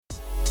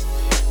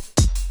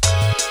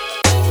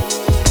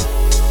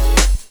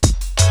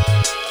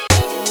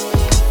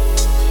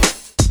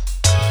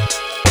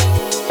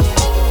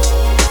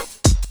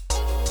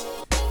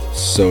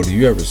So, do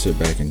you ever sit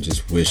back and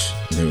just wish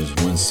there was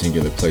one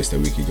singular place that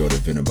we could go to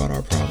vent about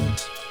our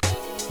problems?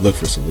 Look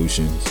for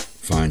solutions,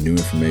 find new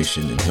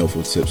information and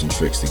helpful tips and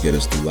tricks to get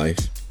us through life?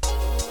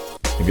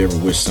 Have you ever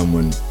wished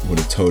someone would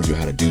have told you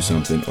how to do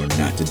something or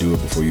not to do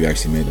it before you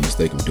actually made the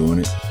mistake of doing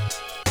it?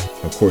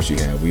 Of course you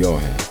have, we all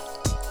have.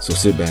 So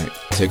sit back,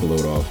 take a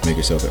load off, make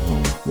yourself at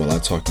home while I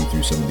talk you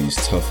through some of these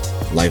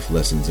tough life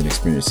lessons and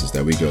experiences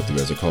that we go through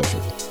as a culture.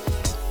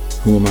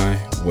 Who am I?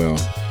 Well,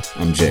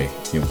 I'm Jay,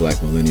 your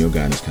Black Millennial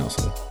Guidance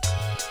Counselor.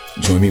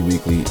 Join me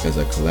weekly as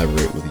I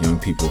collaborate with young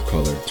people of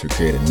color to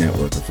create a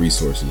network of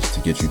resources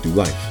to get you through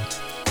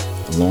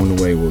life. Along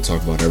the way, we'll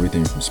talk about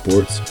everything from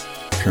sports,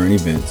 current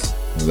events,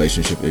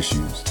 relationship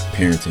issues,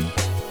 parenting,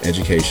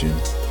 education,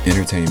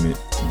 entertainment,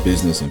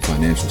 business, and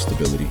financial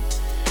stability.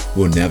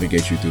 We'll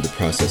navigate you through the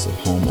process of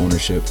home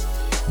ownership,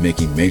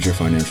 making major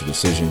financial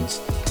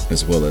decisions,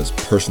 as well as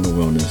personal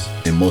wellness,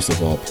 and most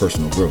of all,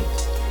 personal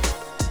growth.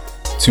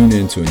 Tune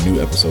in to a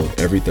new episode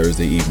every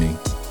Thursday evening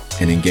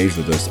and engage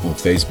with us on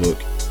Facebook,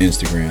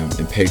 Instagram,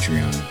 and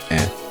Patreon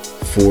at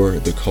For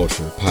the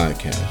Culture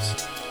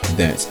Podcast.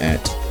 That's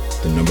at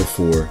the number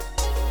 4,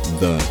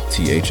 the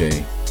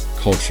THA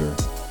Culture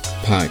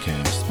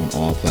Podcast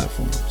on all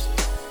platforms.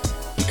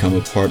 Become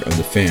a part of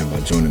the fam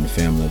by joining the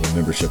fam level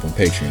membership on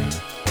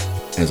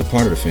Patreon. As a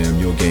part of the fam,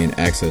 you'll gain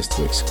access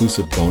to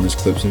exclusive bonus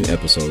clips and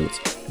episodes,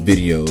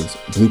 videos,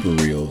 blooper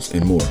reels,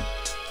 and more.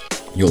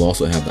 You'll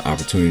also have the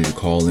opportunity to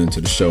call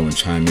into the show and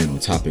chime in on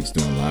topics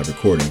during live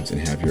recordings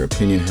and have your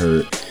opinion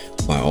heard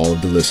by all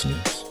of the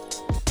listeners.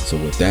 So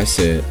with that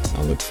said,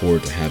 I look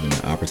forward to having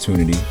the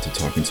opportunity to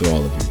talking to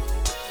all of you.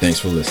 Thanks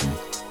for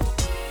listening.